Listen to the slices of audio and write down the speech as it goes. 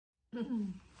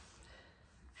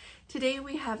Today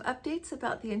we have updates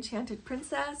about the Enchanted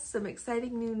Princess, some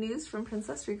exciting new news from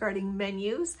Princess regarding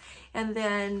menus, and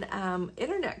then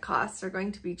internet costs are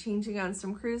going to be changing on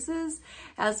some cruises,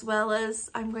 as well as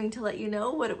I'm going to let you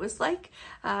know what it was like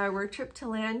our trip to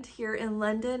land here in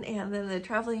London and then the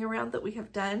traveling around that we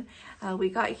have done. We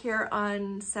got here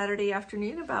on Saturday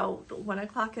afternoon about 1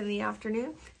 o'clock in the afternoon,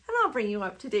 and I'll bring you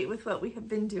up to date with what we have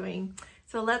been doing.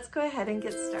 So let's go ahead and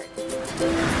get started.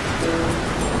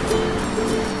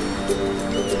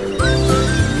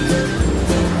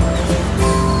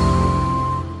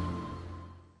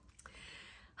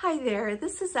 Hi there,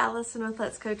 this is Allison with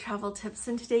Let's Go Travel Tips,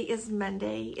 and today is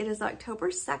Monday. It is October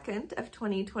 2nd of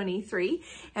 2023,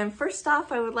 and first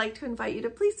off, I would like to invite you to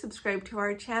please subscribe to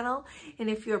our channel, and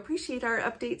if you appreciate our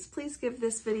updates, please give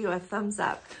this video a thumbs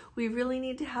up. We really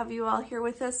need to have you all here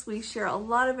with us. We share a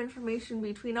lot of information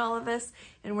between all of us,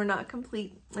 and we're not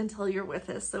complete until you're with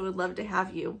us, so we'd love to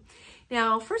have you.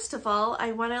 Now, first of all,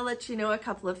 I want to let you know a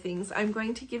couple of things. I'm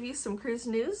going to give you some cruise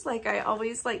news like I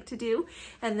always like to do,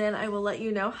 and then I will let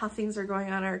you know how things are going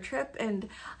on our trip. And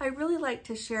I really like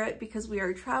to share it because we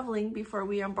are traveling before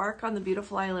we embark on the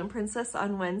beautiful Island Princess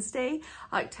on Wednesday,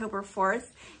 October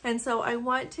 4th. And so I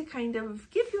want to kind of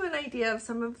give you an idea of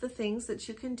some of the things that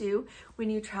you can do when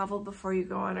you travel before you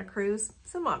go on a cruise,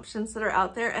 some options that are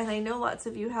out there. And I know lots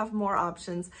of you have more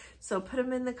options, so put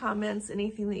them in the comments,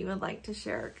 anything that you would like to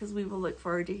share, because we will look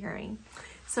forward to hearing.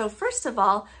 So first of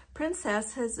all,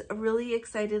 Princess has really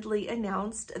excitedly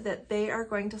announced that they are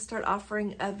going to start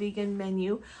offering a vegan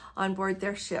menu on board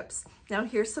their ships. Now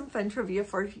here's some fun trivia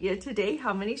for you today.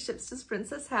 How many ships does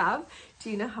Princess have?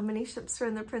 Do you know how many ships are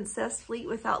in the Princess fleet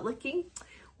without looking?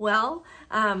 Well,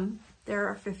 there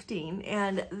are 15,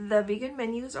 and the vegan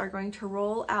menus are going to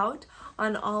roll out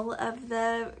on all of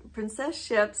the Princess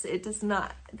ships.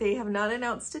 They have not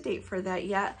announced a date for that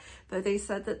yet, but they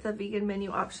said that the vegan menu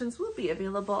options will be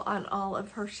available on all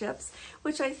of her ships,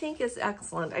 which I think is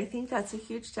excellent. I think that's a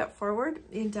huge step forward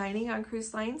in dining on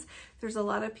cruise lines. There's a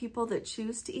lot of people that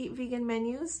choose to eat vegan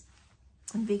menus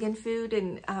and vegan food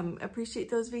and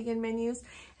appreciate those vegan menus,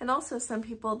 and also some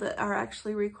people that are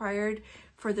actually required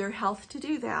for their health to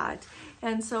do that.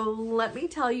 And so let me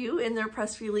tell you, in their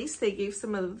press release, they gave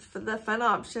some of the fun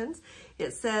options.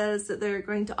 It says that they're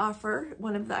going to offer,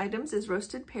 one of the items is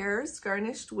roasted pears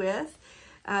garnished with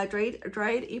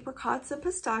dried apricots and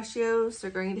pistachios. They're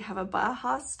going to have a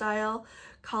Baja style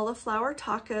cauliflower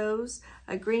tacos,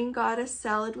 a green goddess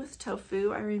salad with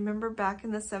tofu. I remember back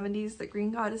in the 70s, the green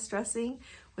goddess dressing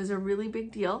was a really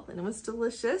big deal and it was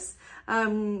delicious.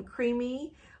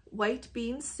 Creamy white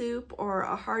bean soup or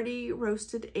a hearty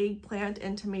roasted eggplant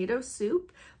and tomato soup,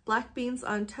 black beans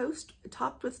on toast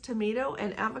topped with tomato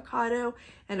and avocado,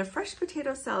 and a fresh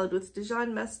potato salad with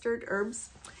Dijon mustard, herbs,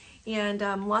 and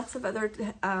lots of other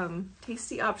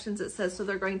tasty options, it says. So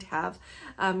they're going to have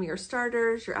your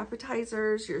starters, your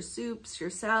appetizers, your soups, your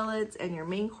salads, and your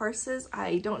main courses.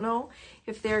 I don't know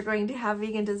if they're going to have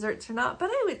vegan desserts or not, but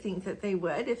I would think that they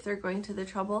would if they're going to the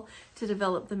trouble to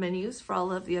develop the menus for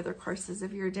all of the other courses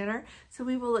of your dinner. So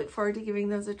we will look forward to giving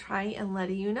those a try and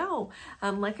letting you know.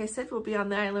 Like I said, we'll be on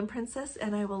the Island Princess,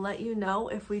 and I will let you know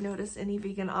if we notice any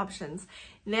vegan options.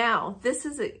 Now, this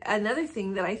is another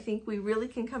thing that I think we really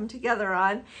can come together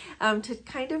on to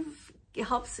kind of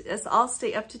help us all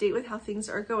stay up to date with how things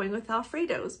are going with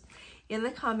Alfredos. In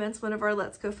the comments, one of our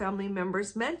Let's Go family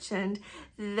members mentioned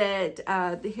that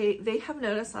they have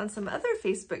noticed on some other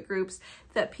Facebook groups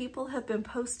that people have been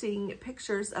posting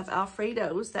pictures of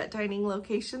Alfredos, that dining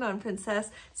location on Princess,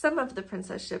 some of the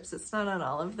Princess ships, it's not on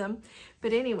all of them.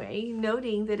 But anyway,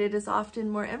 noting that it is often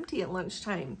more empty at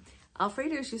lunchtime.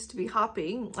 Alfredo's used to be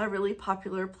hopping, a really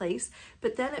popular place,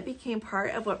 but then it became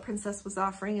part of what Princess was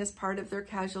offering as part of their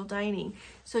casual dining.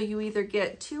 So you either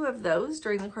get 2 of those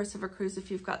during the course of a cruise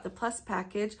if you've got the Plus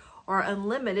package, or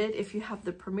unlimited if you have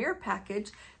the Premier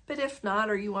package. But if not,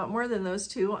 or you want more than those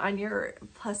 2 on your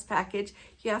Plus package,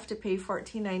 you have to pay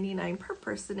 $14.99 per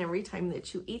person every time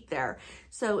that you eat there.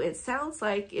 So it sounds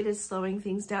like it is slowing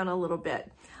things down a little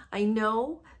bit. I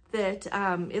know that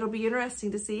it'll be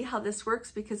interesting to see how this works,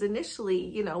 because initially,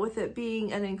 you know, with it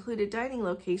being an included dining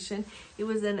location, it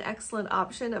was an excellent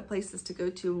option of places to go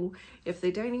to if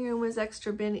the dining room was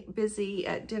extra busy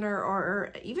at dinner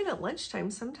or even at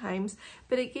lunchtime sometimes,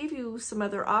 but it gave you some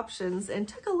other options and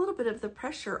took a little bit of the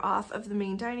pressure off of the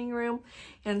main dining room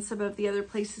and some of the other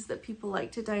places that people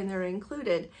like to dine that are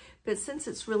included. but since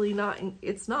it's really not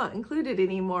included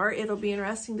anymore, it'll be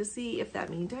interesting to see if that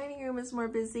main dining room is more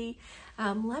busy.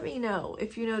 Let me know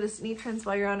if you notice any trends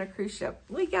while you're on a cruise ship.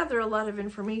 We gather a lot of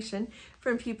information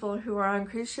from people who are on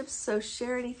cruise ships, so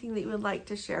share anything that you would like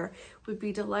to share. We'd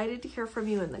be delighted to hear from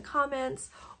you in the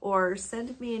comments, or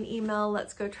send me an email,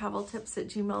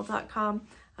 letsgotraveltips@gmail.com.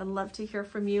 I'd love to hear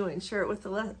from you and share it with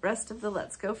the rest of the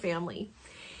Let's Go family.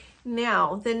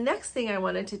 Now, the next thing I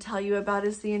wanted to tell you about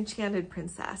is the Enchanted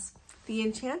Princess. The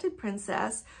Enchanted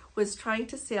Princess was trying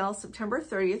to sail September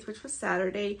 30th, which was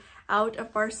Saturday, out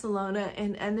of Barcelona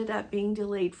and ended up being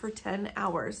delayed for 10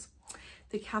 hours.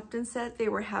 The captain said they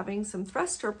were having some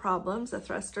thruster problems, a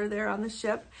thruster there on the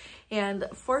ship, and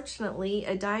fortunately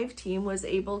a dive team was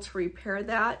able to repair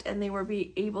that and they were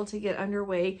able to get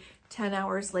underway 10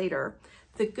 hours later.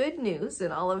 The good news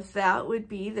in all of that would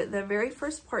be that the very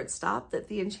first port stop that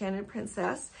the Enchanted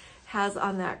Princess has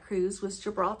on that cruise was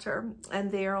Gibraltar,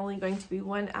 and they are only going to be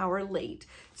 1 hour late.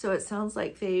 So it sounds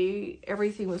like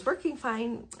everything was working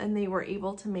fine and they were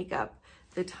able to make up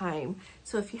the time.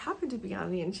 So if you happen to be on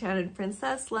the Enchanted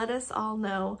Princess, let us all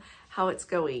know how it's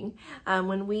going.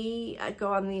 When we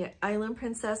go on the Island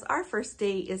Princess, our first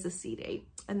day is a sea day,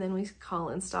 and then we call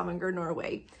in Stavanger,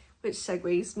 Norway, which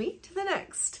segues me to the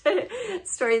next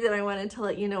story that I wanted to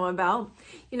let you know about.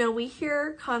 You know, we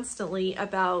hear constantly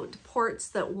about ports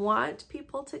that want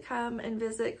people to come and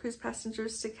visit, cruise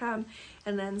passengers to come,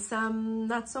 and then some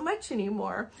not so much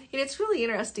anymore. And it's really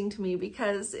interesting to me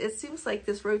because it seems like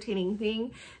this rotating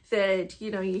thing that, you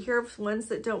know, you hear of ones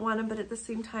that don't want them, but at the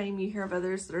same time you hear of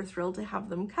others that are thrilled to have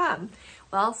them come.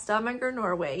 Well, Stavanger,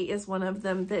 Norway is one of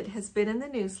them that has been in the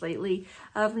news lately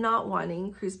of not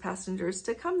wanting cruise passengers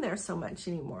to come there so much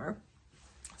anymore.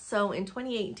 So in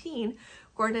 2018,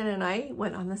 Gordon and I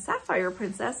went on the Sapphire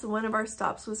Princess, and one of our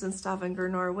stops was in Stavanger,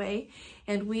 Norway,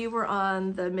 and we were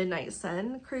on the Midnight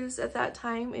Sun cruise at that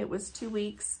time. It was 2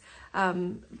 weeks,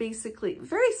 basically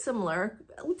very similar,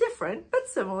 different, but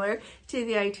similar to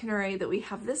the itinerary that we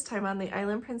have this time on the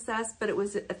Island Princess, but it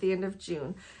was at the end of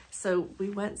June. So we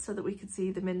went so that we could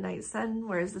see the Midnight Sun,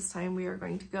 whereas this time we are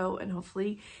going to go and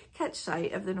hopefully catch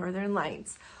sight of the Northern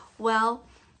Lights. Well,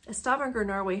 Stavanger,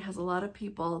 Norway has a lot of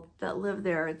people that live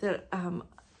there that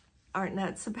aren't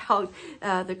nuts about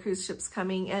the cruise ships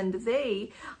coming, and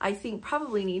they, I think,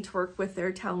 probably need to work with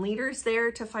their town leaders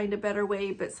there to find a better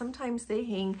way, but sometimes they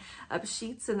hang up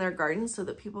sheets in their gardens so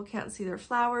that people can't see their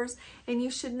flowers. And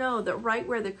you should know that right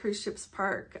where the cruise ships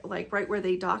park, like right where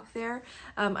they dock there,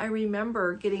 I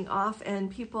remember getting off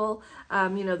and people,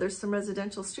 you know, there's some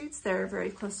residential streets there very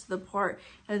close to the port,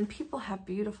 and people have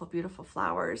beautiful, beautiful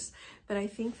flowers. But I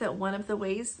think that one of the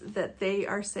ways that they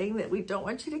are saying that we don't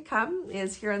want you to come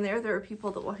is here and there are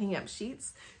people that will hang up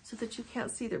sheets so that you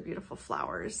can't see their beautiful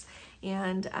flowers.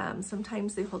 And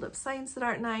sometimes they hold up signs that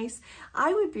aren't nice.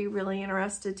 I would be really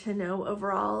interested to know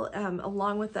overall,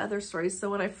 along with the other stories. So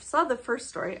when I saw the first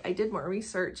story, I did more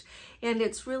research, and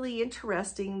it's really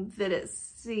interesting that it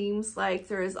seems like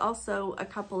there is also a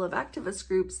couple of activist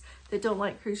groups that don't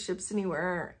like cruise ships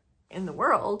anywhere in the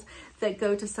world that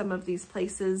go to some of these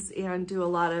places and do a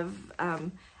lot of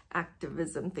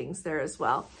activism things there as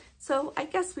well. So I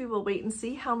guess we will wait and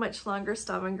see how much longer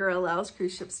Stavanger allows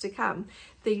cruise ships to come.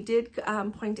 They did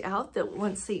point out that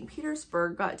once St.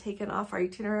 Petersburg got taken off our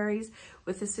itineraries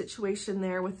with the situation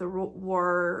there with the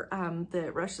war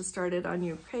that Russia started on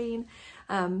Ukraine,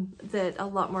 that a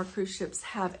lot more cruise ships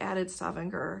have added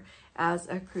Stavanger as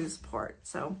a cruise port.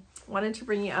 So wanted to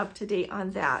bring you up to date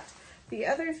on that. The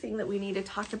other thing that we need to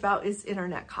talk about is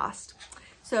internet cost.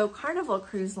 So Carnival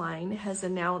Cruise Line has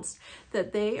announced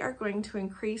that they are going to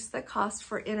increase the cost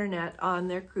for internet on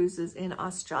their cruises in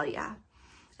Australia.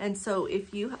 And so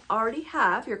if you already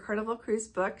have your Carnival cruise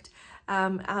booked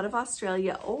out of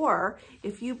Australia, or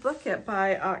if you book it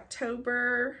by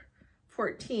October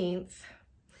 14th,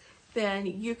 then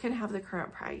you can have the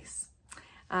current price.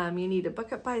 You need to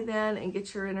book it by then and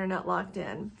get your internet locked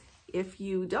in. If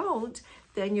you don't,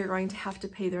 then you're going to have to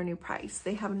pay their new price.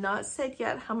 They have not said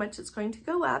yet how much it's going to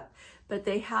go up, but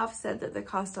they have said that the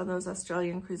cost on those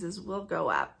Australian cruises will go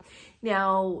up.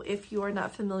 Now, if you are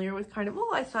not familiar with Carnival,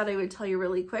 I thought I would tell you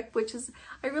really quick, which is,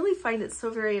 I really find it so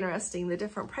very interesting, the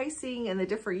different pricing and the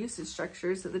different usage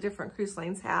structures that the different cruise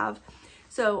lines have.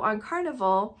 So on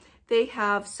Carnival, they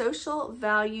have social,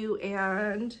 value,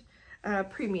 and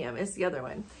premium is the other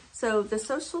one. So the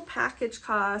social package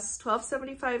costs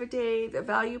 $12.75 a day, the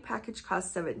value package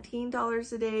costs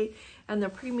 $17 a day, and the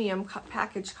premium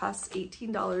package costs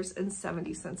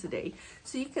 $18.70 a day.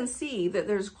 So you can see that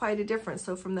there's quite a difference.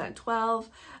 So from that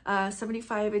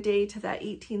 $12.75 a day to that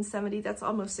 $18.70, that's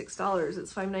almost $6.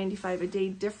 It's $5.95 a day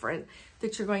different.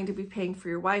 that you're going to be paying for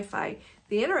your Wi-Fi.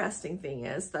 The interesting thing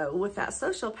is, though, with that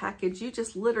social package, you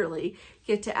just literally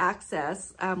get to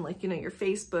access, like, you know, your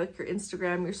Facebook, your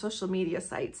Instagram, your social media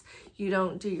sites. You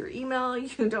don't do your email,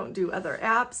 you don't do other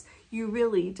apps. You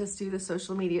really just do the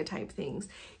social media type things.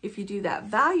 If you do that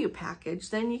value package,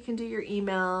 then you can do your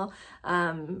email,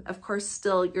 of course,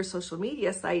 still your social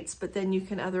media sites, but then you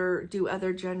can do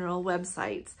other general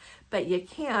websites. But you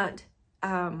can't,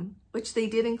 which they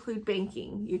did include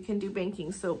banking. You can do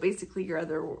banking, so basically your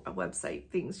other website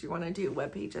things you want to do,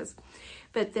 web pages.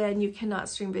 But then you cannot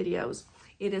stream videos.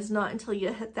 It is not until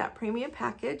you hit that premium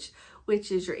package,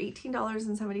 which is your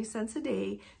 $18.70 a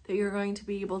day, that you're going to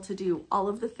be able to do all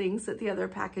of the things that the other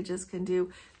packages can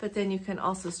do, but then you can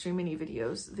also stream any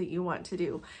videos that you want to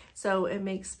do. So it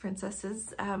makes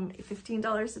Princess's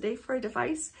 $15 a day for a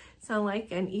device sound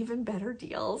like an even better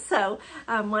deal. So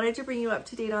wanted to bring you up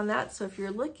to date on that. So if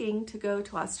you're looking to go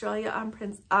to Australia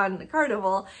on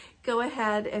Carnival, go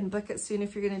ahead and book it soon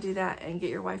if you're going to do that and get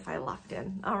your Wi-Fi locked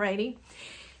in. Alrighty.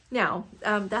 Now,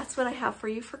 that's what I have for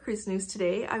you for cruise news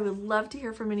today. I would love to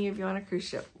hear from any of you on a cruise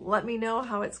ship. Let me know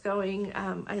how it's going.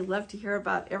 I love to hear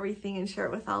about everything and share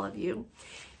it with all of you.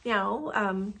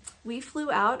 Now, we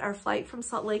flew out. Our flight from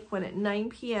Salt Lake went at 9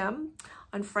 p.m.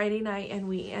 on Friday night, and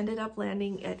we ended up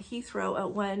landing at Heathrow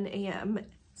at 1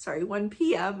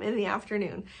 p.m. in the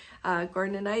afternoon.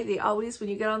 Gordon and I, they always, when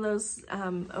you get on those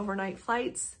overnight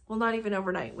flights, well, not even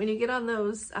overnight, when you get on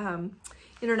those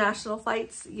international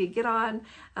flights, you get on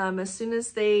as soon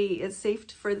as it's safe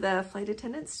for the flight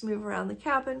attendants to move around the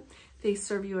cabin. They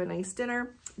serve you a nice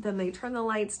dinner. Then they turn the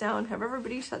lights down, have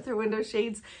everybody shut their window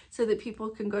shades so that people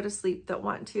can go to sleep that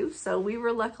want to. So we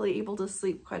were luckily able to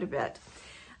sleep quite a bit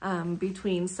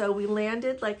between. So we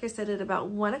landed, like I said, at about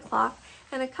 1 o'clock.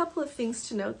 And a couple of things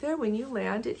to note there when you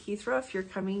land at Heathrow, if you're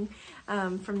coming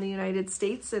from the United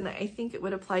States, and I think it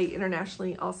would apply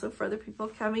internationally also for other people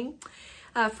coming.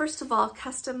 First of all,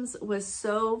 customs was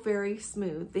so very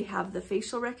smooth. They have the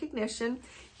facial recognition.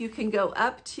 You can go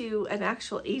up to an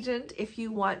actual agent if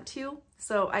you want to.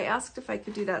 So I asked if I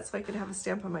could do that so I could have a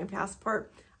stamp on my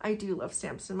passport. I do love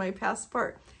stamps in my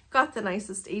passport. Got the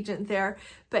nicest agent there,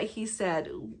 but he said,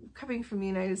 coming from the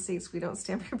United States, we don't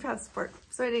stamp your passport.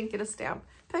 So I didn't get a stamp,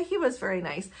 but he was very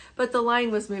nice. But the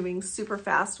line was moving super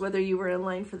fast, whether you were in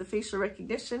line for the facial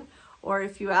recognition or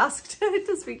if you asked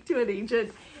to speak to an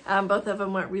agent. Both of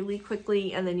them went really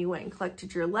quickly, and then you went and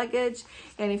collected your luggage.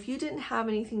 And if you didn't have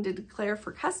anything to declare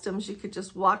for customs, you could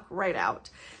just walk right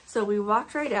out. So we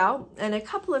walked right out, and a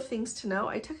couple of things to know.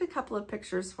 I took a couple of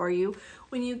pictures for you.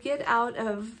 When you get out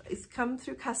of, come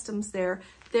through customs there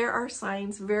are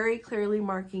signs very clearly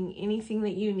marking anything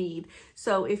that you need.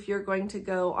 So if you're going to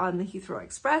go on the Heathrow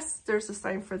Express, there's a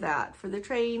sign for that. For the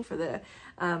train,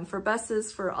 for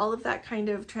buses, for all of that kind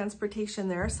of transportation,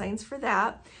 there are signs for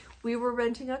that. We were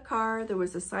renting a car. There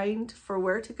was a sign for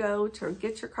where to go to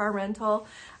get your car rental.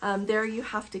 There you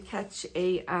have to catch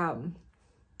a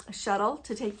shuttle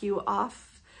to take you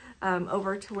off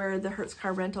over to where the Hertz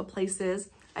car rental place is.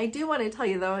 I do want to tell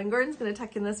you though, and Gordon's going to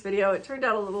tuck in this video, it turned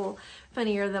out a little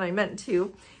funnier than I meant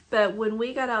to. But when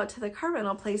we got out to the car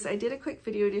rental place, I did a quick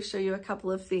video to show you a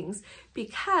couple of things,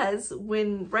 because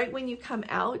right when you come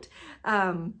out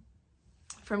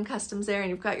from customs there and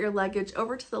you've got your luggage,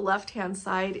 over to the left-hand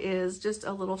side is just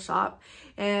a little shop,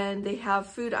 and they have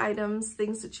food items,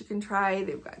 things that you can try.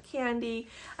 They've got candy.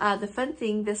 The fun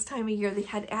thing this time of year, they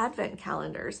had advent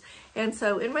calendars. And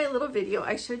so in my little video,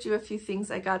 I showed you a few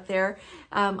things I got there.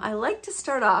 I like to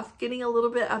start off getting a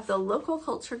little bit of the local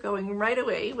culture going right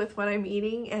away with what I'm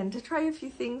eating, and to try a few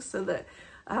things so that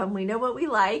we know what we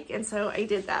like. And so I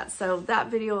did that. So that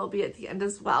video will be at the end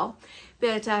as well.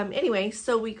 But anyway,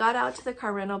 so we got out to the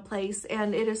car rental place,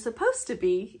 and it is supposed to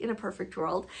be, in a perfect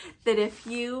world, that if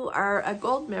you are a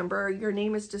gold member, your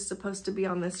name is just supposed to be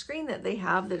on the screen that they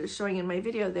have that is showing in my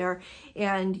video there,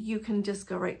 and you can just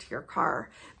go right to your car.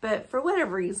 But for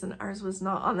whatever reason, ours was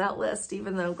not on that list,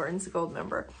 even though Gordon's a gold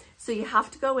member. So you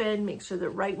have to go in, make sure that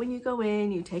right when you go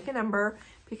in, you take a number,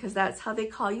 because that's how they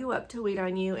call you up to wait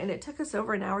on you. And it took us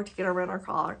over an hour to get our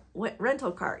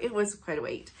rental car. It was quite a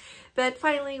wait. But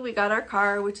finally, we got our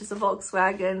car, which is a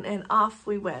Volkswagen, and off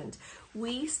we went.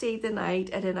 We stayed the night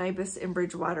at an Ibis in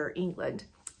Bridgewater, England.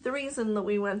 The reason that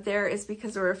we went there is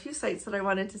because there were a few sites that I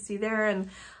wanted to see there, and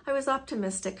I was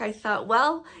optimistic. I thought,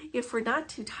 well, if we're not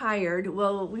too tired,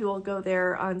 well, we will go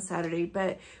there on Saturday.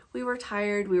 But we were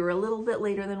tired. We were a little bit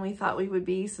later than we thought we would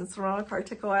be, since the rental car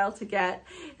took a while to get.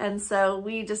 And so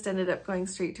we just ended up going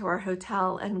straight to our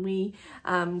hotel, and we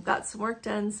got some work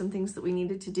done, some things that we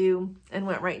needed to do, and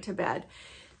went right to bed.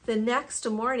 the next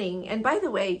morning, and by the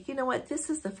way, you know what? This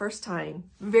is the first time,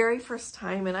 very first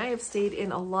time, and I have stayed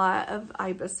in a lot of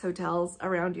Ibis hotels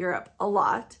around Europe, a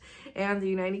lot, and the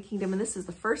United Kingdom, and this is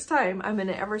the first time I'm going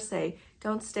to ever say,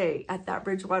 don't stay at that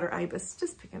Bridgewater Ibis,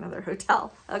 just pick another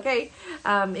hotel, okay?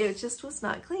 It just was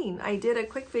not clean. I did a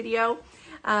quick video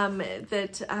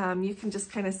that you can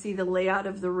just kind of see the layout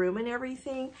of the room and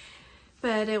everything,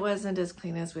 but it wasn't as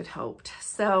clean as we'd hoped.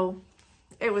 So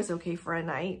it was okay for a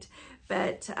night,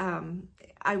 but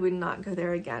I would not go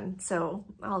there again. So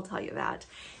I'll tell you that.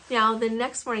 Now, the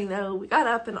next morning though, we got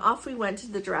up and off we went to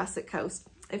the Jurassic Coast.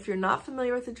 If you're not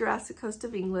familiar with the Jurassic Coast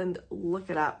of England, look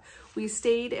it up. We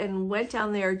stayed and went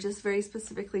down there just very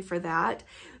specifically for that.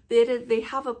 They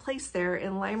have a place there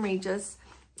in Lyme, Regis,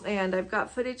 and I've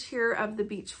got footage here of the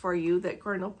beach for you that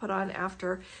Gordon will put on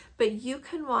after, but you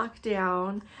can walk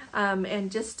down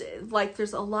and just like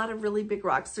there's a lot of really big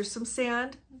rocks. There's some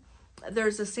sand.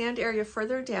 There's a sand area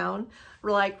further down,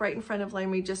 like right in front of Lyme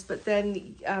Regis, but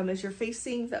then as you're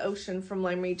facing the ocean from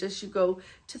Lyme Regis, you go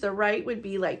to the right would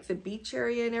be like the beach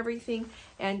area and everything,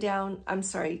 and down, I'm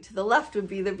sorry, to the left would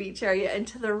be the beach area, and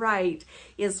to the right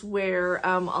is where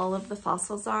all of the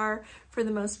fossils are. For the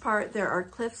most part, there are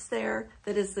cliffs there.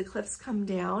 That is, the cliffs come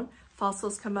down,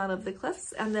 fossils come out of the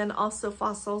cliffs, and then also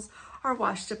fossils are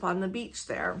washed up on the beach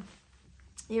there.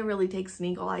 It really takes an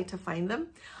eagle eye to find them.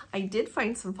 I did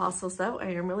find some fossils though. I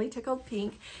am really tickled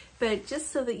pink, but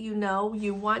just so that you know,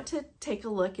 you want to take a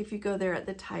look if you go there at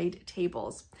the tide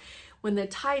tables. When the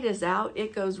tide is out,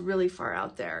 it goes really far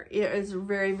out there. It is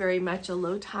very, very much a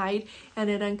low tide, and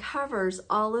it uncovers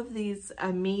all of these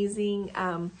amazing,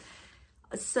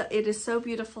 so it is so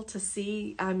beautiful to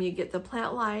see. You get the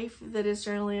plant life that is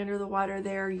generally under the water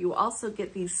there. You also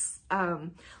get these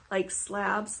like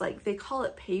slabs, like they call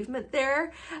it pavement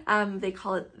there. They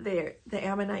call it the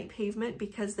Ammonite pavement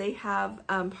because they have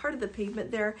part of the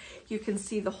pavement there. You can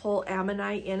see the whole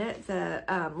Ammonite in it. The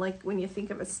like when you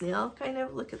think of a snail, kind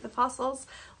of look at the fossils,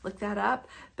 look that up.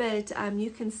 But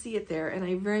you can see it there, and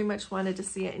I very much wanted to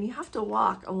see it. And you have to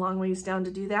walk a long ways down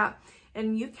to do that.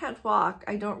 And you can't walk,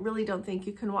 I really don't think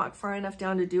you can walk far enough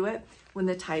down to do it when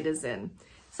the tide is in.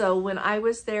 So when I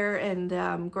was there and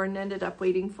Gordon ended up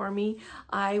waiting for me,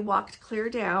 I walked clear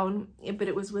down, but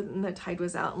it was when the tide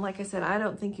was out. And like I said, I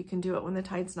don't think you can do it when the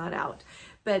tide's not out.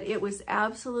 But it was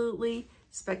absolutely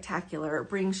spectacular.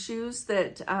 Bring shoes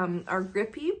that are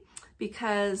grippy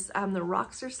because the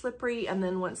rocks are slippery, and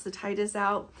then once the tide is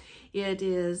out, it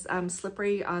is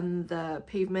slippery on the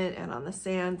pavement and on the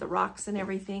sand, the rocks and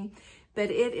everything. But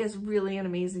it is really an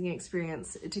amazing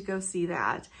experience to go see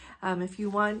that. If you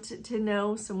want to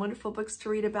know some wonderful books to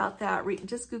read about that,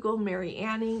 just Google Mary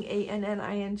Anning,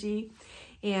 A-N-N-I-N-G,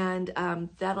 and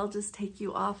that'll just take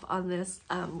you off on this.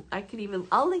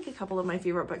 I'll link a couple of my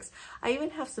favorite books. I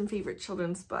even have some favorite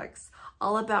children's books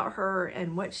all about her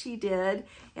and what she did,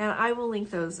 and I will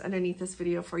link those underneath this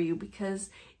video for you because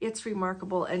it's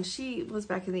remarkable. And she was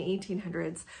back in the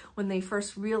 1800s when they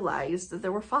first realized that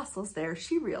there were fossils there.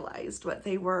 She realized what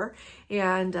they were,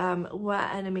 and what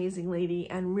an amazing lady,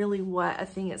 and really what a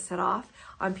thing it set off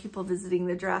on people visiting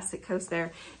the Jurassic Coast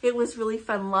there. It was really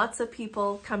fun. Lots of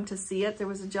people come to see it. There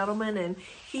was a gentleman, and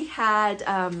he had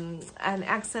an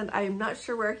accent. I'm not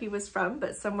sure where he was from,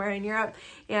 but somewhere in Europe.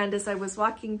 And as I was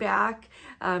walking back,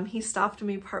 he stopped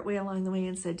me partway along the way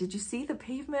and said, "Did you see the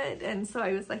pavement?" And so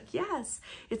I was like, yes,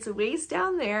 it's a ways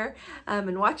down there,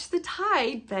 and watch the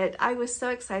tide. But I was so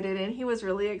excited, and he was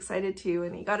really excited too,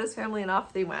 and he got his family and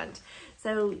off they went.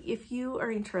 So if you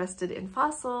are interested in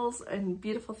fossils and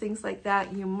beautiful things like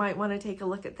that, you might want to take a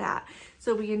look at that.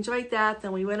 So we enjoyed that.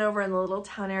 Then we went over in the little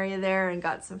town area there and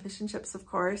got some fish and chips, of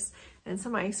course, and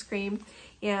some ice cream.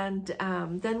 And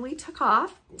then we took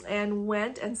off and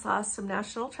went and saw some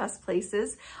National Trust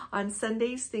places. On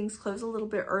Sundays, things close a little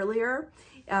bit earlier.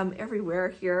 Everywhere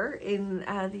here in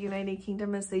the United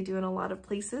Kingdom, as they do in a lot of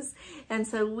places. And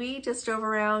so we just drove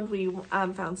around, we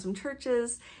found some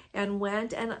churches and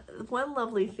went. And one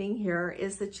lovely thing here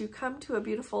is that you come to a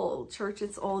beautiful church.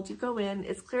 It's old, you go in,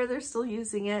 it's clear they're still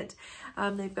using it.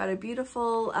 They've got a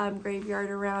beautiful graveyard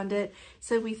around it.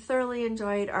 So we thoroughly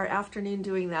enjoyed our afternoon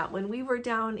doing that. When we were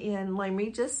down in Lyme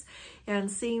Regis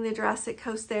and seeing the Jurassic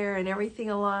Coast there and everything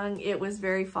along, it was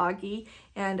very foggy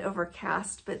and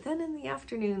overcast. But then in the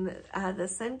afternoon, the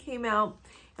sun came out,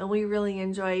 and we really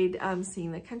enjoyed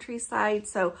seeing the countryside.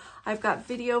 So I've got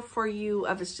video for you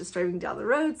of us just driving down the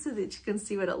road so that you can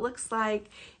see what it looks like,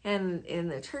 and in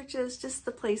the churches, just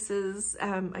the places.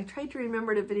 I tried to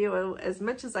remember to video as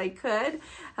much as I could.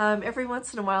 Every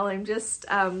once in a while, I'm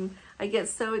I get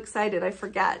so excited, I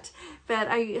forget. But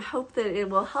I hope that it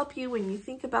will help you when you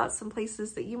think about some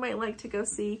places that you might like to go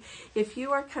see. If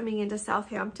you are coming into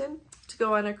Southampton to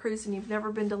go on a cruise and you've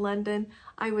never been to London,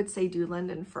 I would say do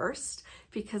London first,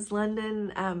 because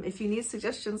London, if you need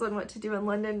suggestions on what to do in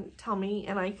London, tell me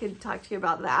and I could talk to you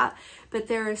about that. But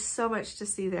there is so much to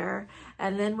see there.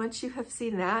 And then once you have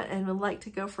seen that and would like to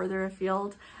go further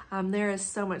afield, there is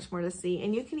so much more to see.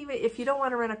 And you can even, if you don't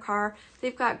want to rent a car,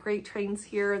 they've got great trains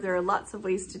here. There are lots of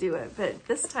ways to do it. But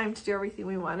this time, to do everything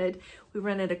we wanted, we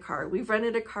rented a car. We've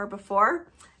rented a car before.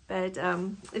 But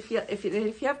if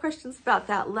you have questions about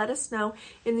that, let us know.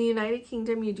 In the United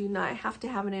Kingdom, you do not have to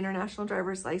have an international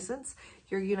driver's license.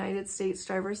 Your United States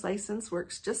driver's license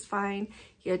works just fine.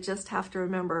 You just have to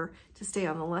remember to stay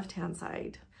on the left-hand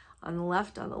side. On the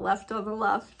left, on the left, on the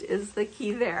left is the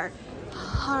key there.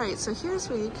 All right, so here's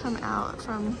where you come out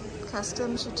from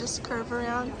customs. You just curve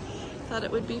around. Thought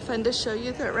it would be fun to show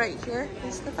you that right here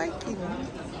is the Viking.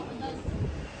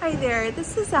 Hi there,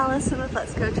 this is Allison with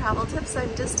Let's Go Travel Tips.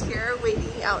 I'm just here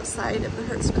waiting outside of the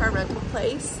Hertz car rental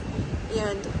place.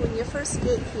 And when you first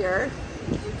get here,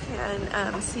 you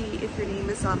can see if your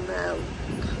name is on the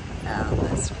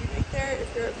screen right there,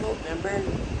 if you're a Gold member. And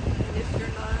if you're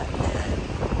not, then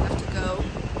you have to go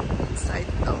inside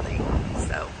the building.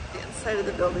 So the inside of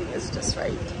the building is just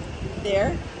right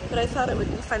there. But I thought it would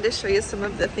be fun to show you some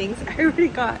of the things I already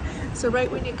got. So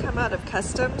right when you come out of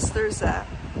customs, there's a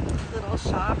little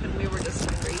shop and we were just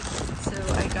hungry. So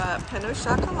I got pain au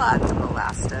chocolat that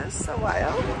last us a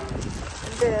while.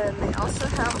 And then they also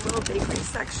have a little bakery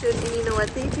section. And you know what?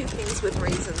 They do things with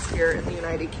raisins here in the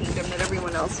United Kingdom that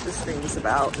everyone else just thinks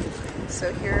about.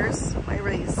 So here's my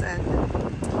raisin.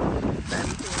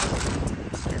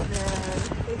 And then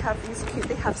they have these cute,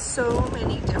 they have so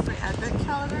many different advent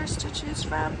calendars to choose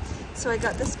from. So I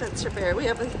got the Spencer Bear. We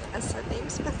have a son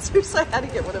named Spencer, so I had to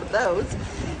get one of those.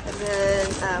 And then,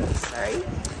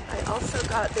 I also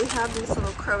got, they have these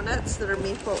little cronuts that are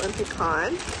maple and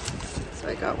pecan. So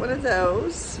I got one of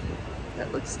those.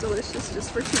 That looks delicious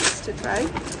just for kids to try.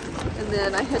 And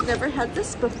then I had never had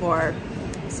this before.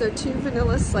 So 2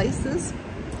 vanilla slices.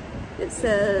 It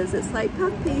says it's like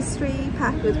puff pastry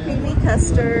packed with creamy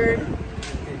custard,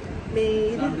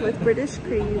 made with British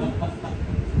cream,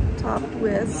 topped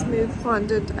with smooth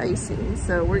fondant icing.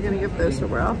 So we're gonna give those a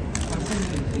whirl.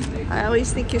 I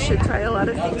always think you should try a lot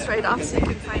of things right off so you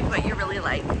can find what you really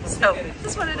like. So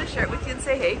just wanted to share it with you and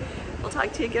say, hey, we'll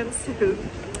talk to you again soon.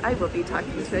 I will be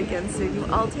talking to you again soon. You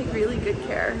all take really good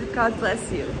care. God bless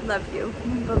you. Love you.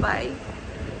 Bye-bye.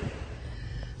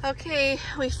 Okay,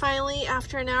 we finally,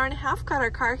 after an hour and a half, got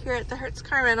our car here at the Hertz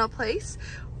car rental place.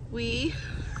 We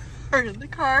are in the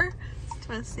car. Do you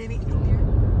want to say anything here?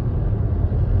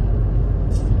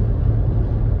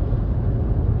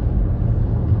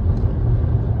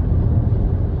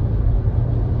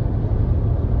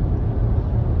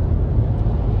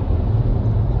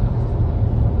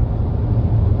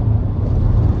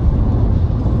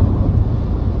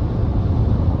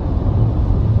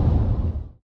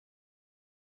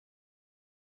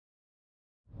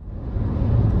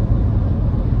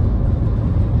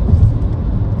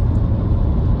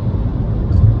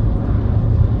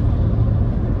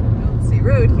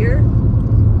 Road here.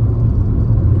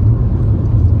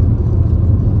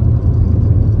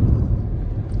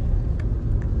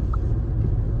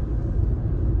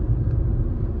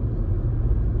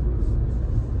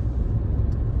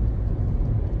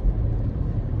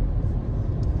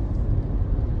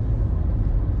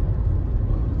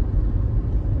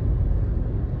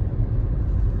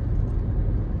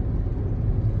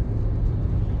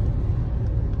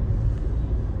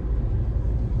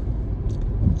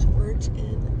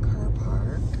 In car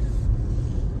park.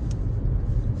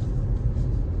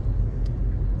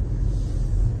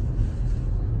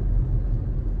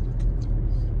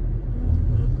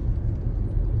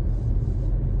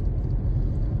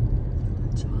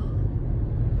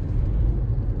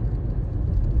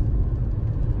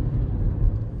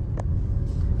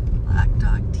 Black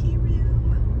Dog Tea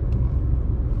Room.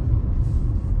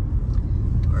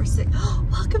 Dorset. Oh,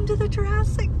 welcome to the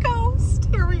Jurassic Coast.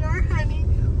 Here we are, honey.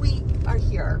 We are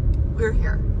here. We're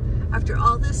here. After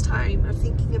all this time of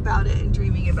thinking about it and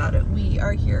dreaming about it, we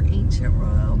are here. Ancient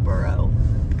Royal Borough.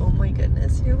 Oh my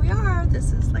goodness, here we are.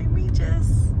 This is Lyme,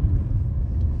 Regis.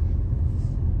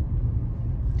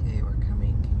 Okay, we're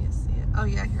coming. Can you see it? Oh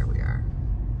yeah, here we are.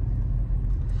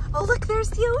 Oh look,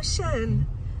 there's the ocean.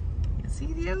 Can you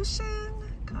see the ocean?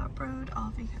 Cop Road,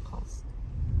 all vehicles.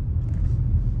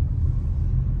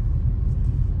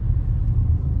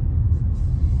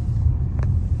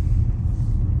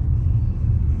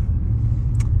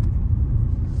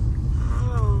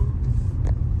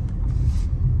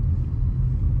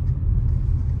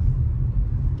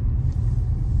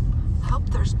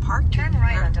 there's parking. Turn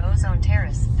right onto Ozone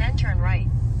Terrace, then turn right.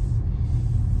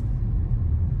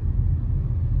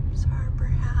 There's Harbor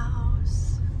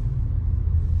House.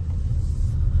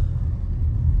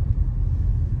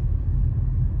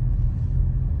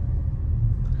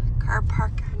 Car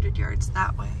park 100 yards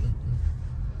that way.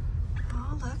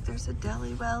 Oh, look, there's a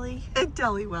Deli Welly. A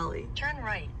Deli Welly. Turn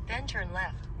right, then turn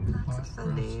left. That's a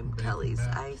fun name. Kelly's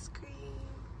Ice Cream.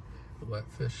 The wet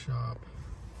fish shop.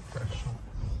 Fresh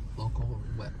local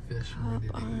wet fish and ready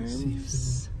to eat Arms.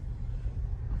 seafood.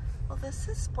 Well, this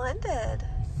is splendid.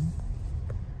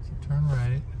 So turn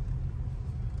right.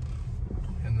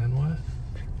 And then what?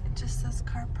 It just says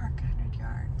car park 100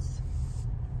 yards.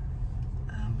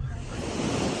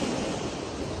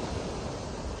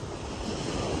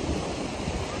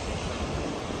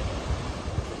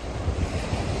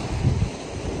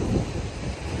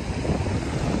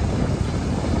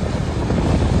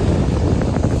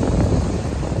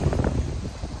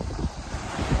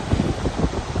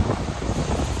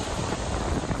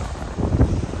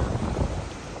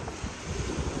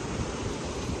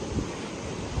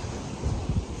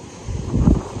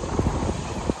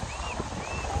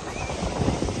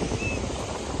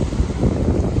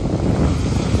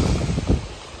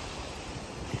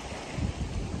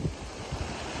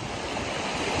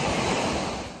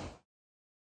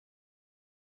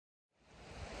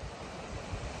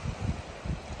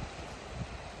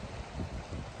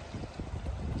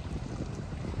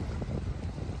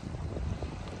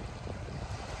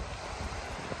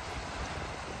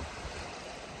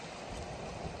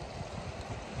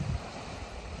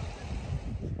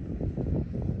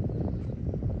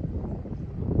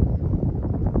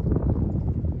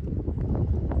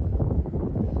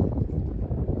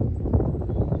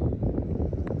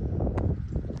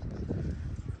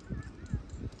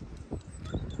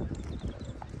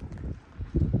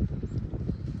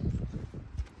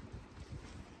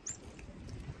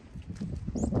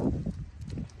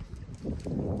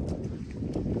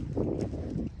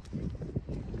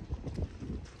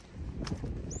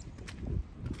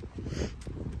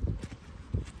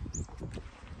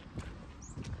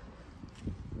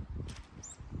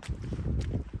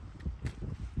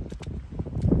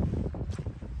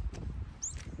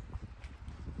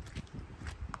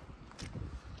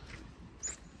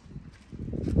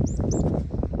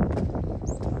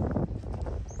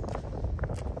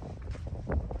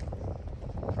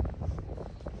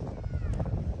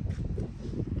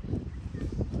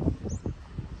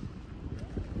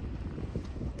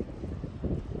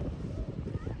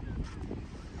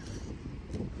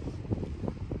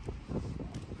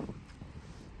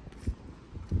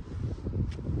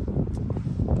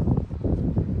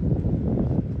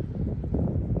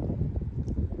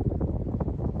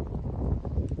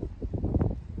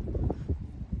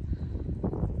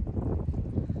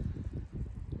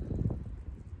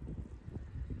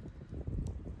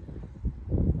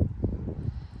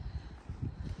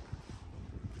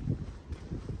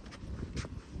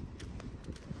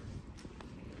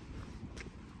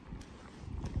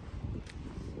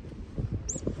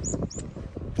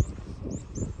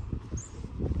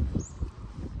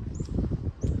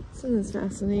 This is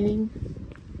fascinating.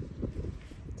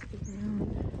 To the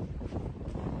ground.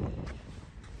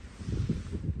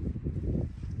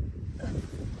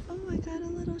 Oh, I got a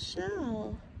little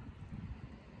shell.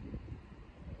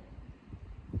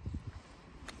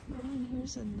 Oh, and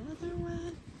here's another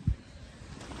one.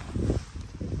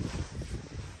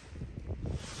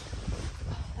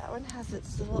 Oh, that one has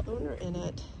its little owner in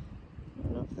it. I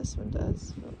don't know if this one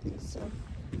does. I don't think so.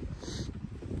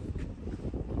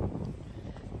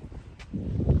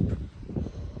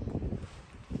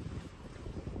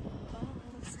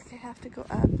 Have to go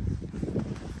up.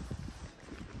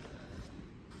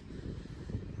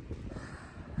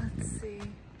 Let's see.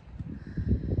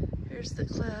 Here's the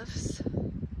cliffs.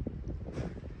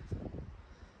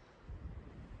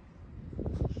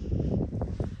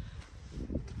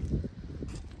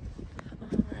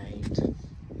 All right.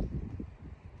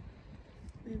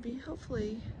 Maybe,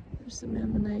 hopefully, there's some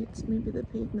ammonites. Maybe the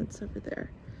pavement's over there.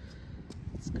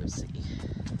 Let's go see.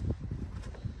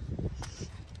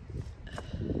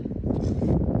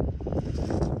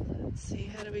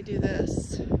 See, how do we do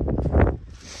this?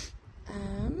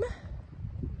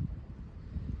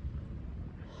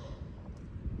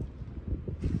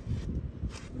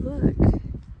 Look.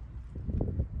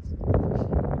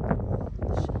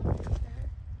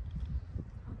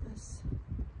 All this,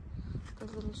 the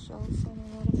little shells on a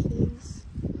lot of things.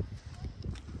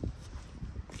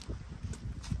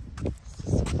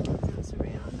 This is what goes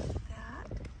around that.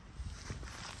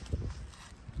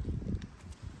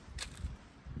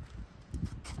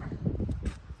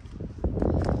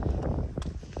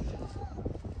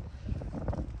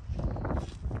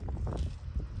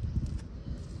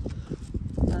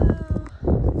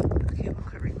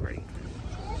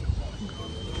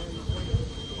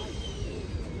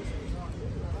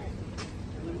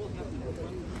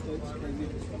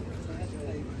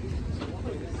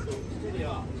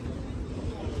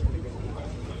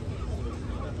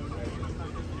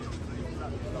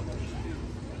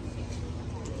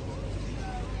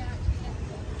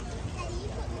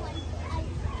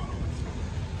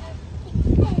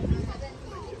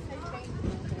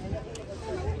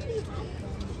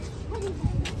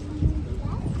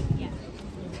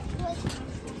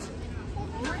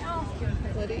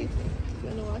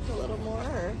 little more?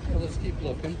 Or? Yeah, let's keep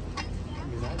looking. I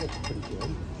mean, that looks pretty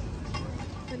good.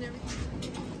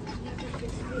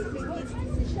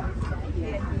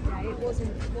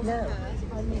 No.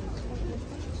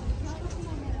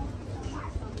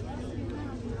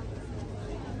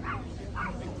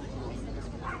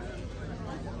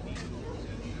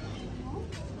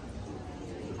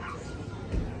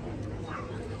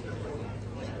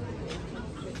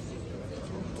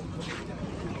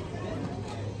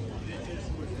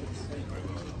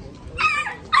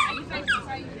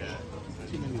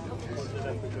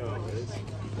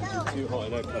 Too hot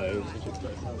in our clothes.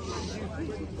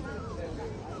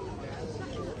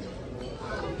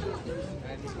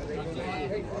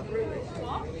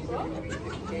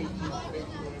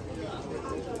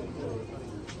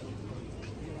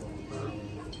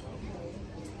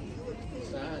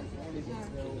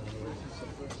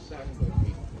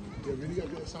 Yeah, really got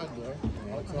to get a sand there.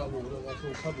 That's all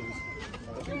pebbles.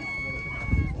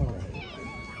 Alright.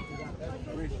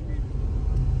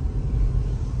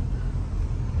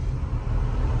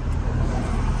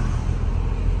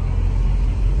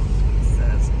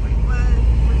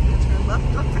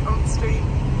 Left on Town Street.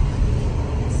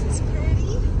 This is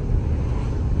pretty.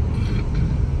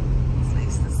 It's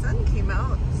nice the sun came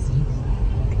out.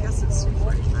 I guess it's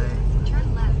 2:45. Turn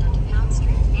left onto Pound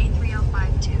Street,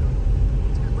 A3052.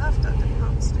 Turn left onto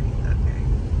Pound Street. Okay.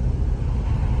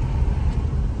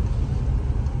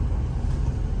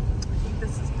 I think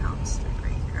this is Pound Street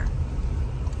right here.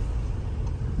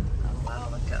 Oh wow,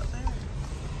 look out there.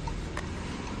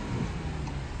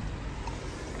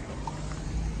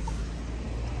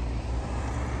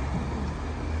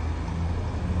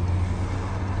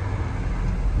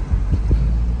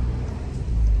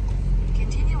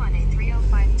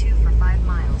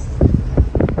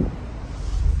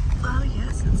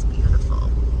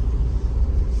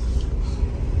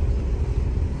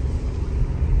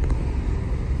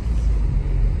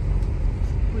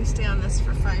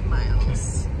 For 5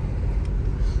 miles.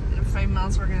 And in 5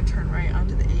 miles, we're going to turn right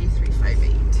onto the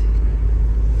A358.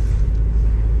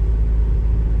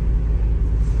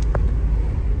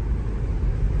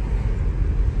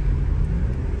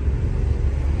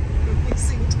 I'm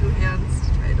using 2 hands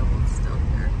to try to hold still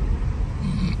here.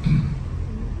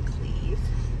 Cleave.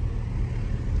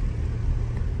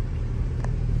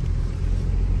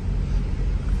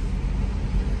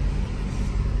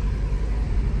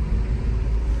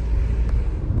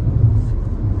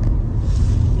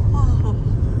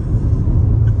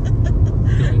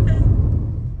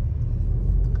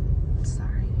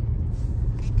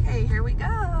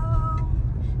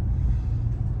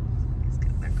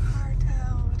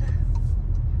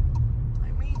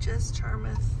 Regis,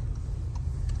 Charmouth.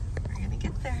 We're gonna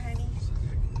get there, honey.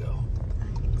 Go.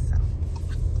 I think so.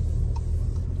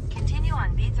 Continue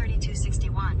on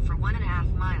B3261 for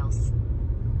 1.5 miles.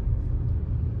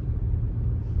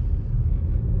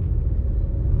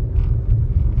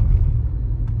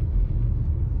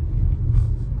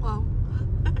 Whoa.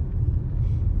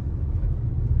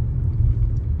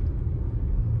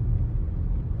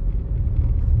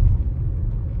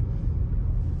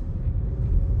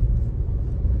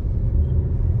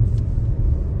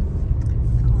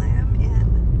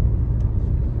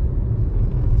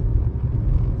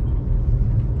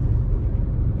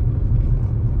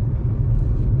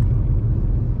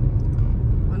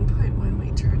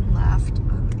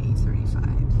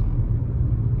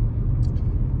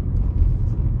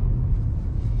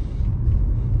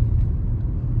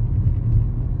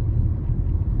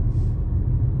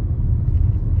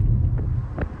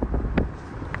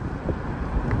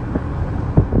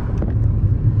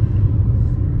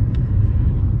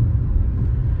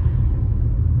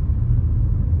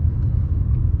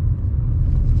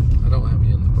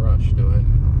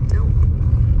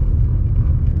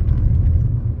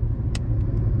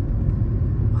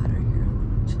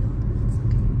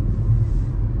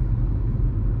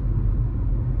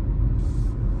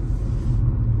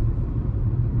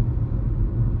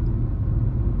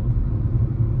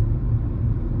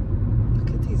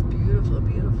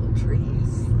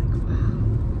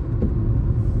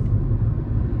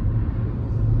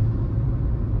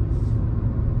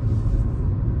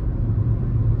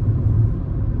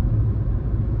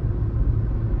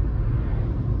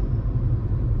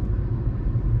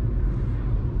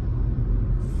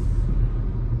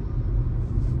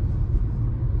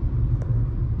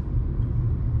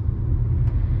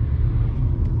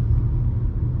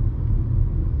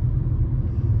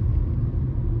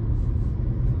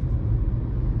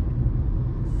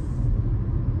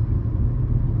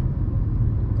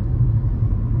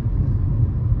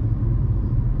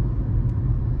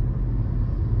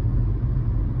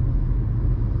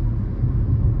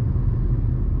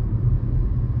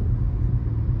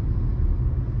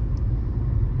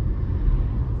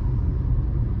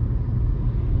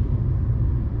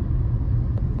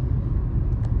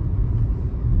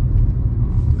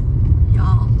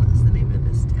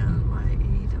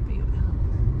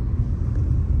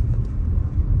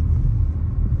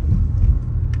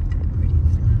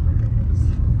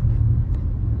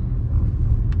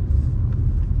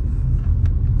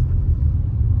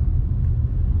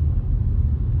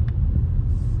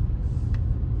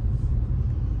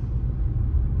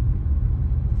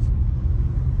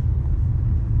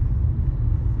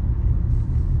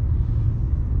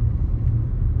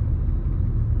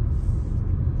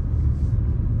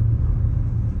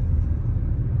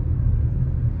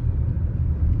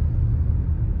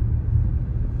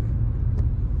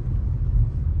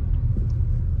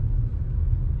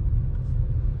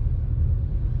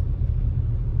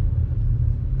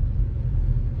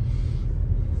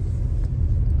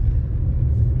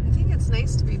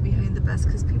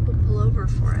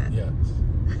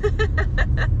 That's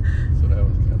what I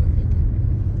was kind of thinking.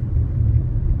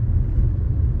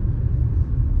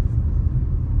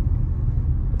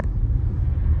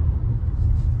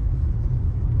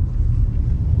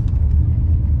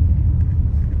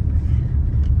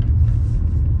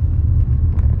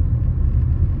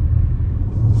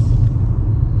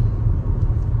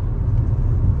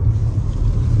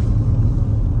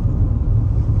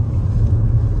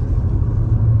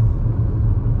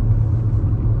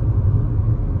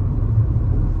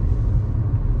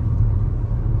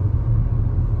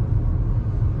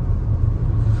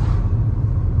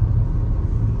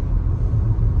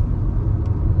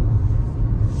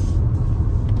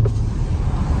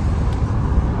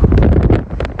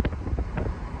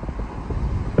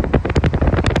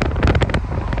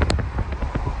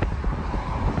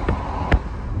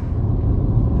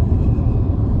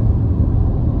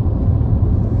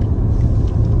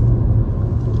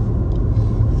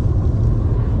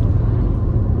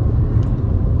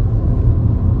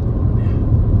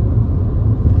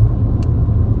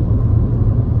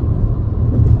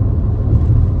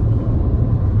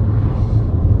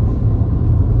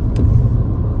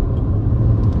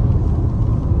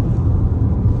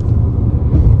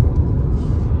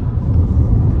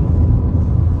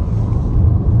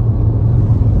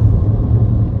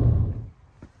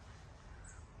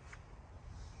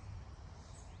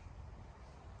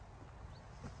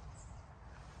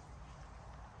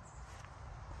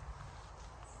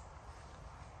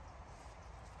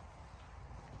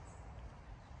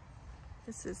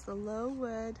 This is the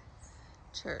Loughwood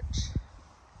Church.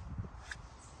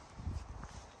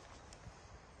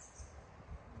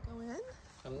 Go in?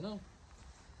 I don't know.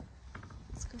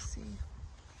 Let's go see.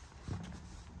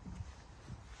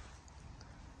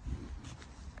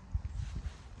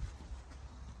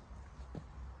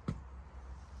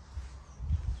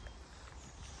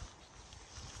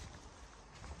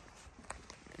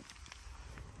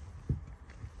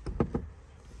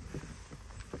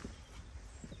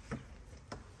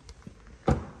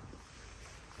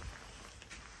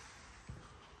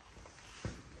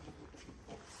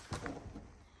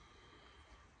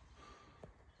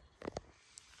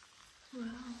 Wow.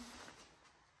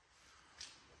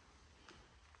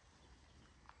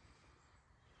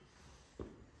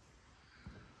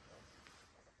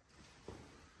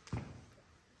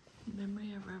 In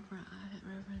memory of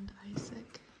Reverend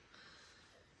Isaac.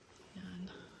 And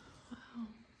wow.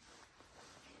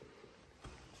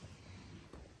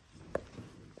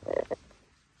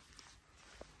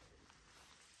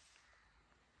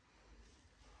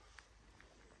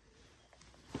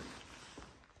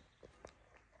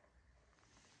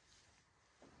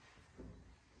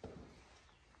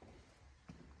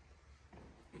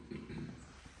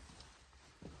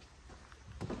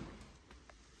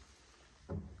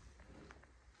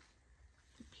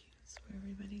 That's where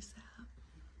everybody's at.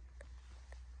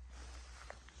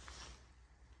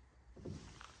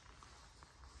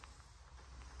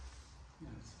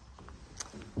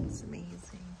 It's amazing.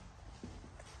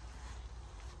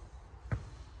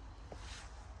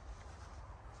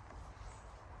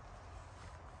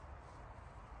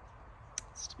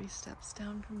 It's to be steps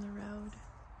down from the road.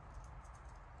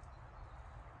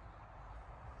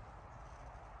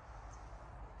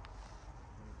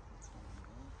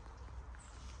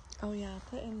 Oh yeah,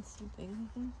 put in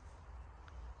something.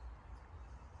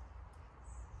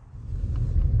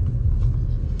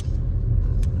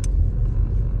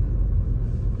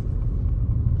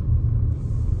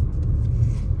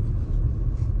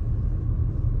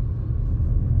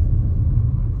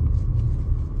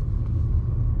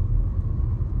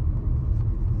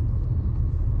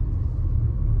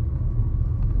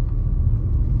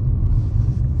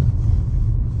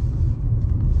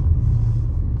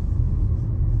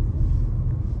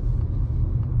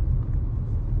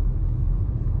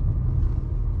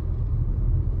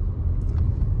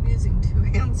 Using two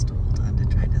hands to hold on to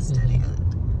try to steady it.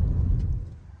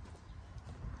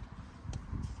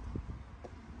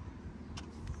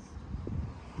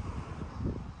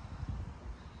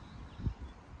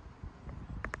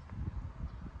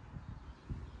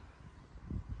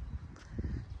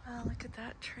 Wow, look at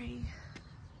that tree.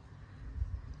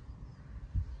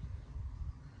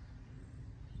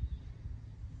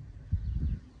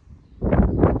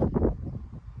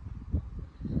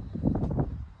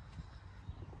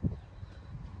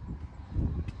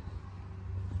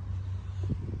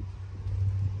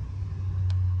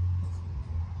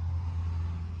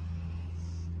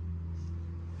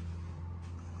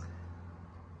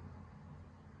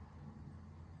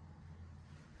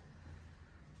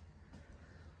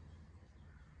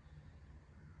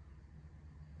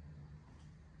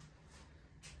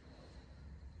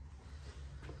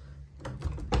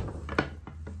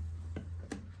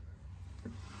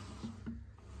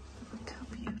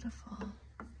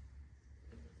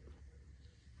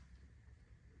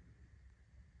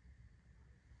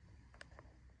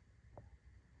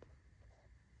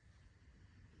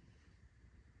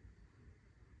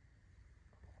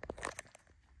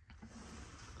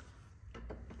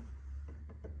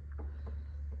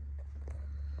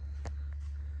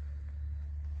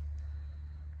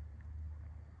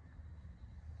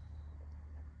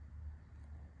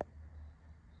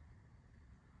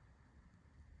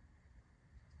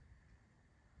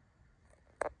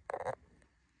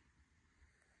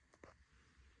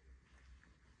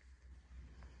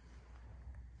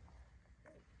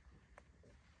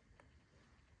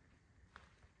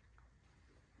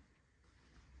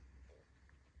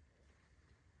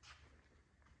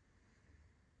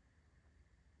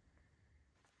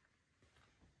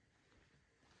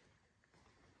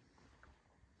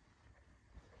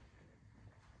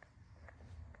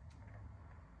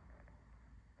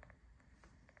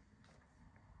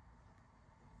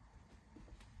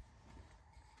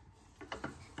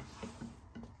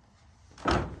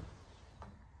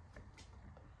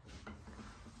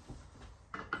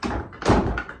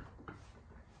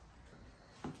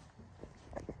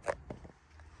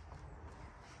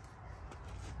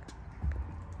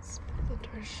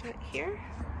 Beachfront here.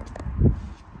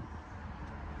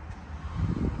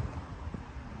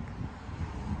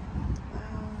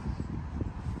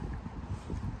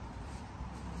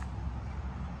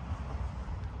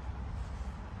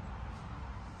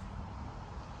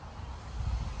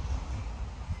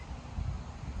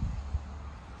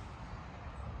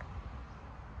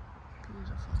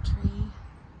 Beautiful tree.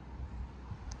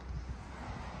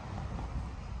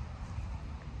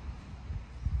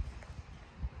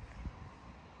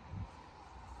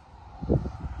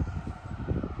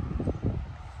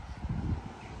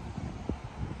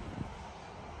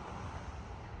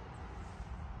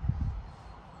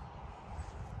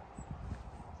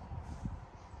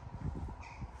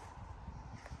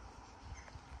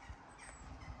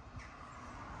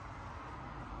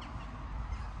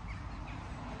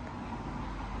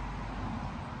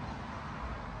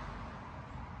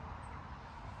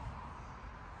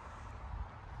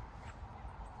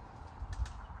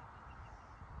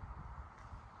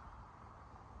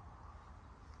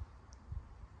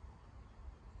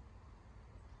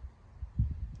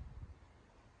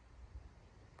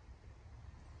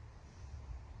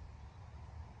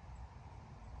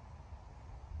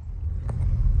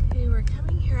 We're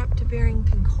coming here up to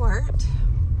Barrington Court.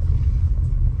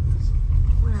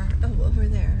 Where? Oh, over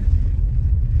there.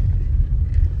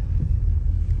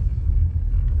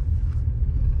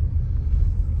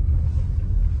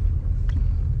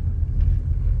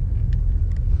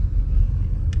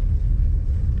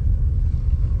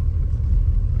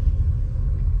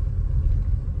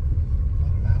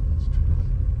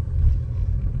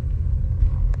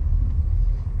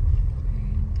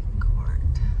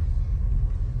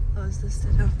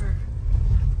 Listed over.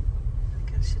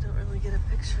 I guess you don't really get a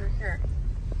picture here.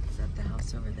 Is that the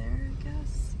house over there, I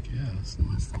guess? Yes,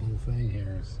 unless the whole thing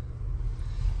here is.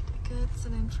 Tickets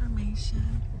and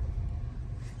information.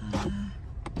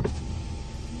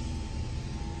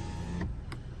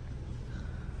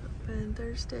 Open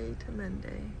Thursday to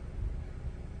Monday.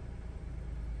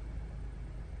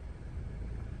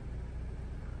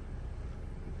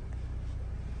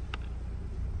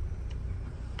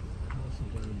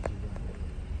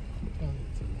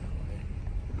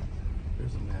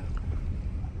 There's a map.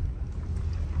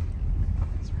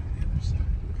 It's right on the other side.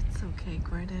 It's okay,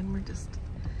 Gordon.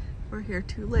 We're here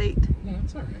too late. No,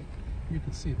 it's all right. You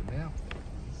can see the map.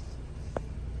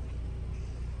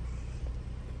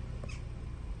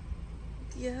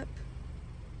 Yep.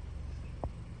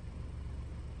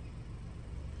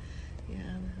 Yeah,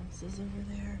 the house is over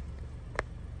there.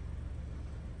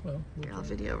 Well, Here, I'll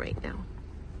video right now.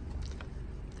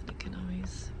 Then I can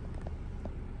always.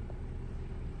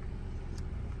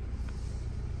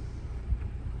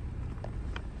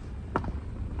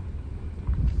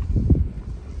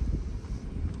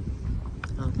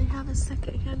 Oh, they have a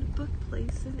second-hand book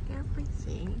place and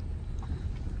everything.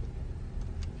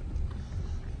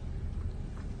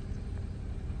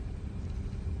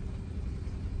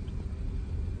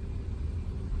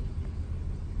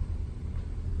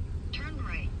 Turn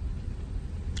right.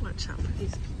 Watch out for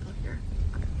these people here.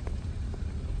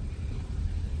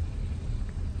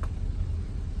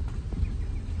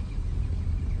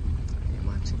 Are you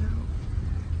watching out?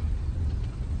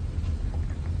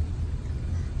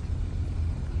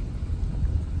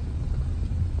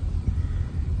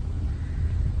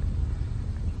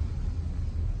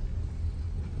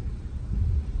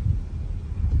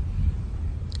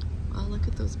 Wow, look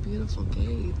at those beautiful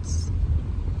gates.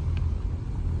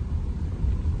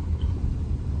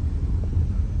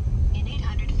 In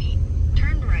 800 feet,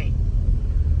 turn right.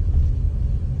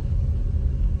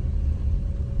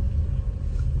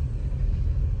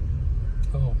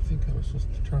 oh, I think I was supposed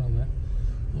to turn on that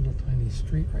little tiny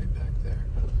street right back there.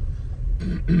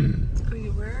 Oh,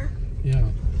 you were? Yeah.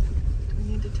 Do we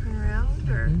need to turn around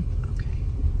or? Mhm. Okay.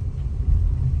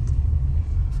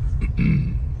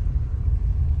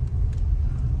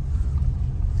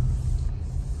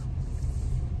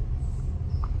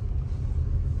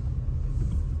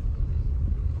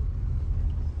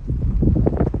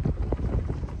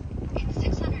 In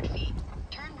 600 feet,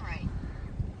 turn right.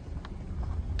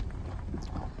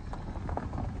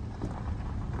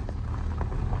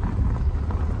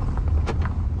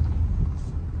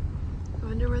 I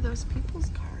wonder where those people's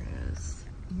car is.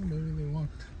 Oh, maybe they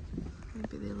walked.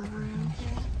 Maybe they live around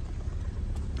here.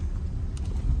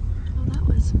 Oh, that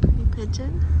was a pretty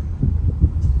pigeon.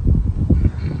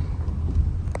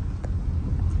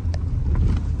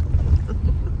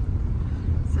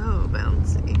 So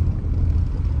bouncy.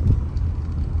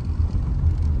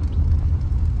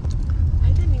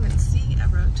 I didn't even see a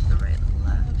road to the right and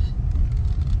left.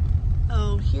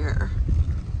 Oh, here.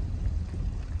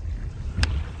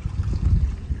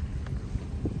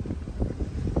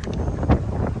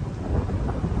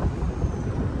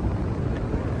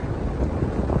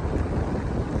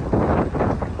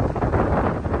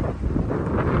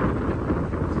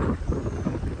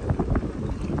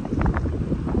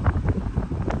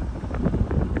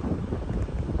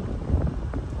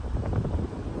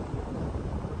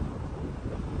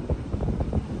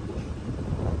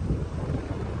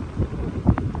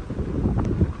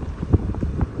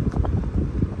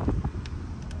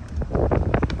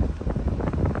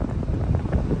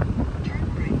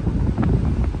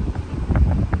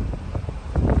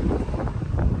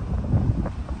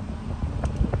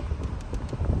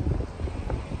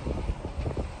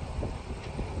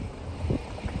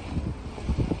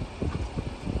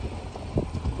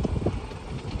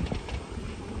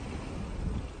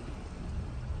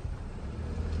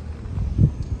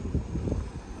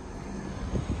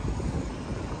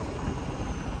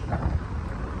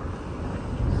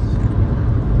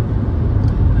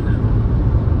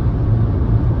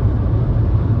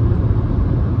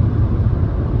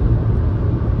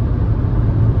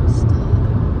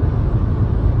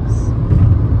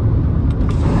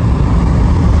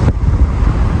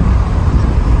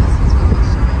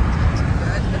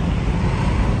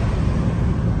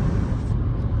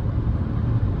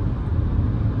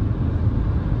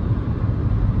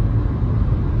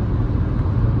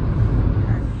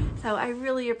 So I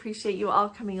really appreciate you all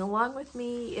coming along with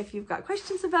me. If you've got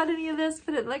questions about any of this,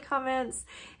 put it in the comments,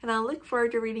 and I'll look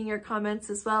forward to reading your comments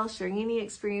as well, sharing any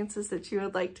experiences that you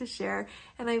would like to share.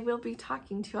 And I will be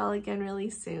talking to you all again really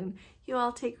soon. You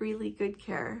all take really good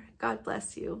care. God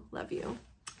bless you. Love you.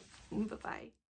 Bye-bye.